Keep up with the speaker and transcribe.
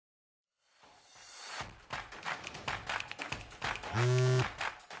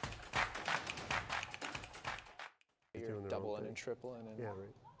You're doubling and tripling. Yeah, right.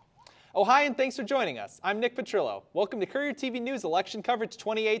 Oh, hi, and thanks for joining us. I'm Nick Petrillo. Welcome to Courier TV News Election Coverage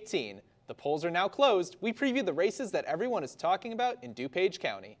 2018. The polls are now closed. We preview the races that everyone is talking about in DuPage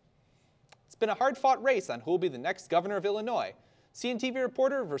County. It's been a hard-fought race on who will be the next governor of Illinois. CNTV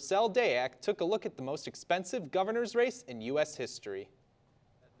reporter Versel Dayak took a look at the most expensive governor's race in U.S. history.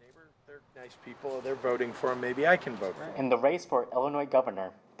 They're nice people. They're voting for him. Maybe I can vote for him. In the race for Illinois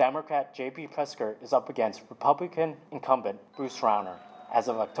governor, Democrat J.B. Pritzker is up against Republican incumbent Bruce Rauner. As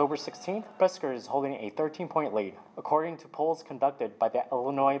of October 16th, Pritzker is holding a 13-point lead, according to polls conducted by the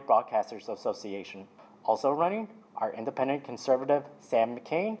Illinois Broadcasters Association. Also running are independent conservative Sam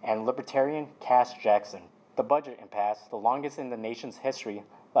McCain and libertarian Cass Jackson. The budget impasse, the longest in the nation's history,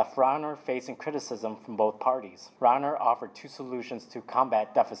 left Rauner facing criticism from both parties. Rauner offered two solutions to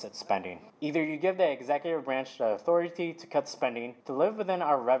combat deficit spending. Either you give the executive branch the authority to cut spending to live within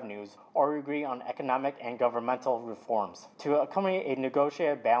our revenues, or agree on economic and governmental reforms to accommodate a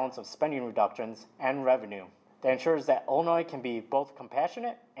negotiated balance of spending reductions and revenue that ensures that Illinois can be both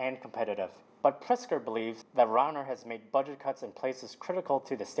compassionate and competitive. But Pritzker believes that Rauner has made budget cuts in places critical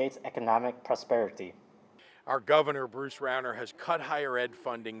to the state's economic prosperity. Our governor, Bruce Rauner, has cut higher ed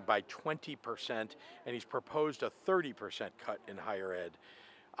funding by 20%, and he's proposed a 30% cut in higher ed.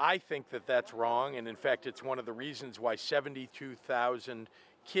 I think that that's wrong, and in fact, it's one of the reasons why 72,000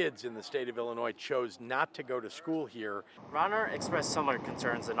 kids in the state of Illinois chose not to go to school here. Rauner expressed similar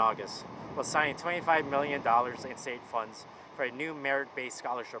concerns in August, while signing $25 million in state funds for a new merit-based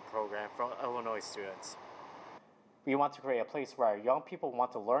scholarship program for Illinois students. We want to create a place where our young people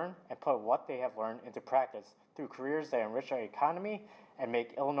want to learn and put what they have learned into practice through careers that enrich our economy and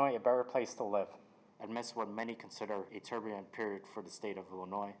make Illinois a better place to live. Amidst what many consider a turbulent period for the state of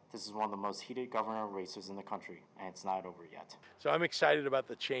Illinois, this is one of the most heated governor races in the country, and it's not over yet. So I'm excited about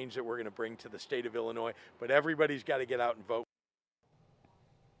the change that we're going to bring to the state of Illinois, but everybody's got to get out and vote.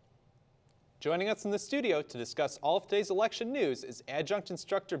 Joining us in the studio to discuss all of today's election news is Adjunct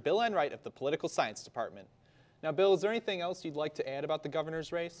Instructor Bill Enright of the Political Science Department. Now, Bill, is there anything else you'd like to add about the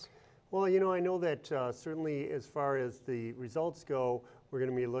governor's race? Well, you know, I know that certainly as far as the results go, we're going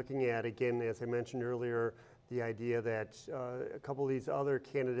to be looking at, again, as I mentioned earlier, the idea that a couple of these other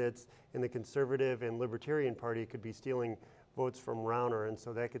candidates in the Conservative and Libertarian Party could be stealing votes from Rauner, and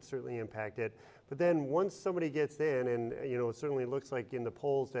so that could certainly impact it. But then once somebody gets in, and you know, it certainly looks like in the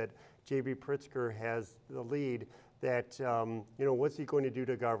polls that J.B. Pritzker has the lead, that, you know, what's he going to do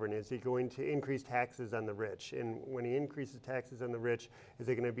to govern? Is he going to increase taxes on the rich? And when he increases taxes on the rich, is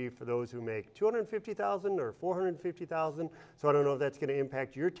it going to be for those who make $250,000 or $450,000? So I don't know if that's going to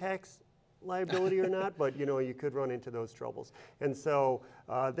impact your tax liability or not, but you know, you could run into those troubles. And so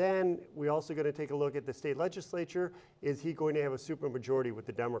then we also going to take a look at the state legislature. Is he going to have a supermajority with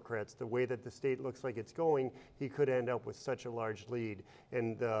the Democrats? The way that the state looks like it's going, he could end up with such a large lead.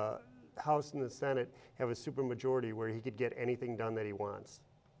 And the House and the Senate have a supermajority where he could get anything done that he wants.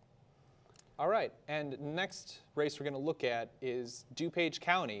 All right, and next race we're going to look at is DuPage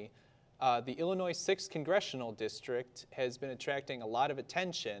County. The Illinois 6th Congressional District has been attracting a lot of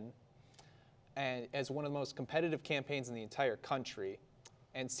attention and as one of the most competitive campaigns in the entire country.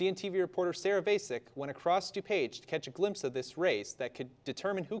 And CNTV reporter Sarah Vasek went across DuPage to catch a glimpse of this race that could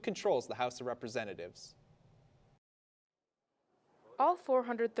determine who controls the House of Representatives. All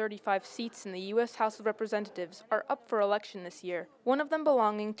 435 seats in the U.S. House of Representatives are up for election this year, one of them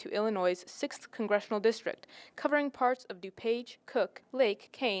belonging to Illinois' 6th Congressional District, covering parts of DuPage, Cook, Lake,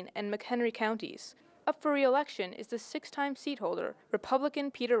 Kane, and McHenry counties. Up for re-election is the six-time seat holder,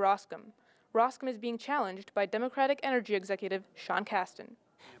 Republican Peter Roskam. Roskam is being challenged by Democratic Energy Executive Sean Casten.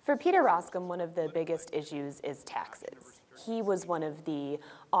 For Peter Roskam, one of the biggest issues is taxes. He was one of the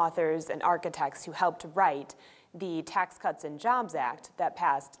authors and architects who helped write the Tax Cuts and Jobs Act that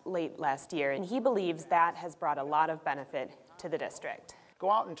passed late last year, and he believes that has brought a lot of benefit to the district.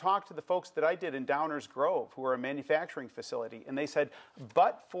 Go out and talk to the folks that I did in Downers Grove, who are a manufacturing facility, and they said,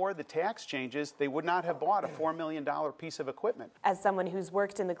 but for the tax changes, they would not have bought a $4 million piece of equipment. As someone who's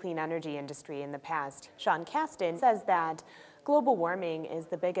worked in the clean energy industry in the past, Sean Casten says that global warming is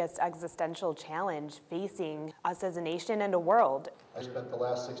the biggest existential challenge facing us as a nation and a world. I spent the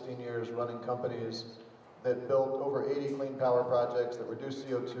last 16 years running companies that built over 80 clean power projects that reduced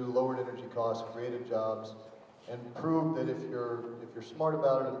CO2, lowered energy costs, created jobs, and proved that if you're smart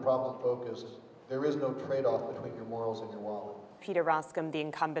about it and problem focused, there is no trade-off between your morals and your wallet. Peter Roskam, the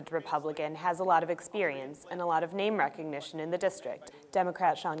incumbent Republican, has a lot of experience and a lot of name recognition in the district.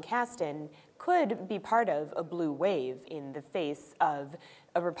 Democrat Sean Casten could be part of a blue wave in the face of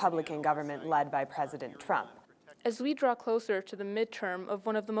a Republican government led by President Trump. As we draw closer to the midterm of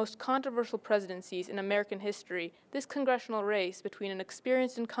one of the most controversial presidencies in American history, this congressional race between an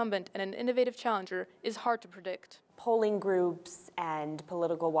experienced incumbent and an innovative challenger is hard to predict. Polling groups and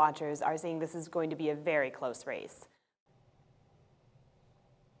political watchers are saying this is going to be a very close race.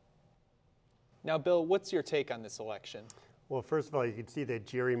 Now, Bill, what's your take on this election? Well, first of all, you can see that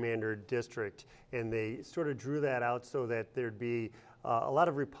gerrymandered district, and they sort of drew that out so that there'd be a lot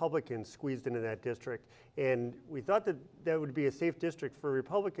of Republicans squeezed into that district. And we thought that that would be a safe district for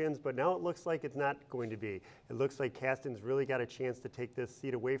Republicans, but now it looks like it's not going to be. It looks like Kasten's really got a chance to take this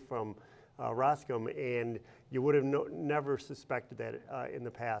seat away from Roscom, and you would have never suspected that in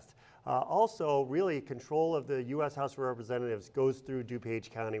the past. Also, really, control of the U.S. House of Representatives goes through DuPage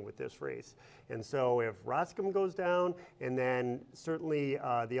County with this race. And so if Roscom goes down, and then certainly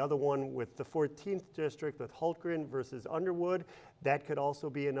the other one with the 14th district with Hultgren versus Underwood, that could also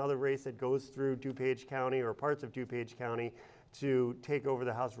be another race that goes through DuPage County or parts of DuPage County to take over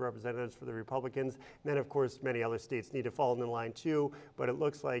the House of Representatives for the Republicans. And then, of course, many other states need to fall in line too, but it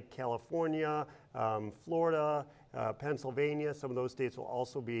looks like California, Florida, Pennsylvania, some of those states will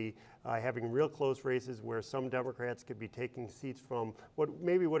also be having real close races where some Democrats could be taking seats from what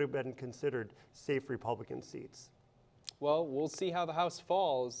maybe would have been considered safe Republican seats. Well, we'll see how the House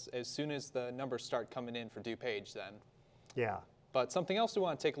falls as soon as the numbers start coming in for DuPage then. Yeah. But something else we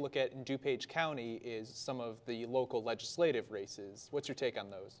want to take a look at in DuPage County is some of the local legislative races. What's your take on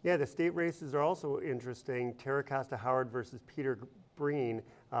those? Yeah, the state races are also interesting. Tara Costa Howard versus Peter Breen.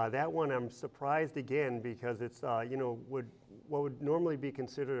 That one I'm surprised again because it's what would normally be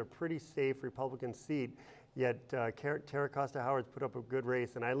considered a pretty safe Republican seat. Yet Tara Costa Howard's put up a good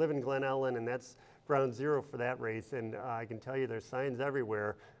race, and I live in Glen Ellen, and that's ground zero for that race. And I can tell you there's signs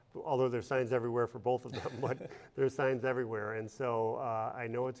everywhere. Although there's signs everywhere for both of them, but there's signs everywhere. And so I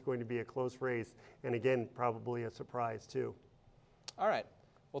know it's going to be a close race, and again, probably a surprise too. All right.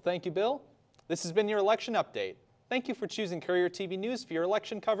 Well, thank you, Bill. This has been your election update. Thank you for choosing Courier TV News for your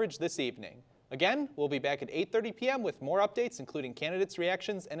election coverage this evening. Again, we'll be back at 8:30 p.m. with more updates, including candidates'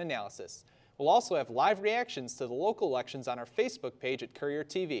 reactions and analysis. We'll also have live reactions to the local elections on our Facebook page at Courier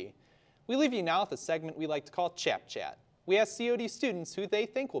TV. We leave you now with a segment we like to call Chap Chat. We ask COD students who they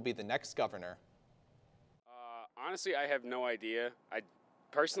think will be the next governor. Honestly, I have no idea.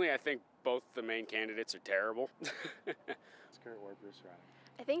 Personally, I think both the main candidates are terrible. Skirt or Bruce Ryan?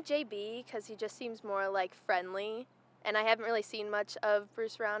 I think JB, because he just seems more like friendly. And I haven't really seen much of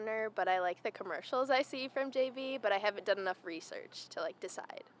Bruce Rauner, but I like the commercials I see from JB, but I haven't done enough research to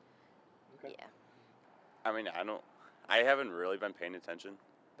decide. Okay. Yeah. I mean, I haven't really been paying attention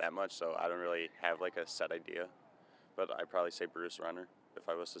that much, so I don't really have a set idea. But I'd probably say Bruce Rauner if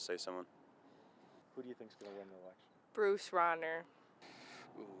I was to say someone. Who do you think's going to win the election? Bruce Rauner.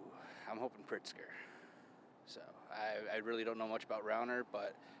 Ooh, I'm hoping Pritzker. So I really don't know much about Rauner,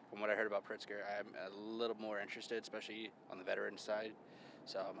 but from what I heard about Pritzker, I'm a little more interested, especially on the veteran side.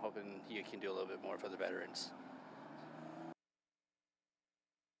 So I'm hoping he can do a little bit more for the veterans.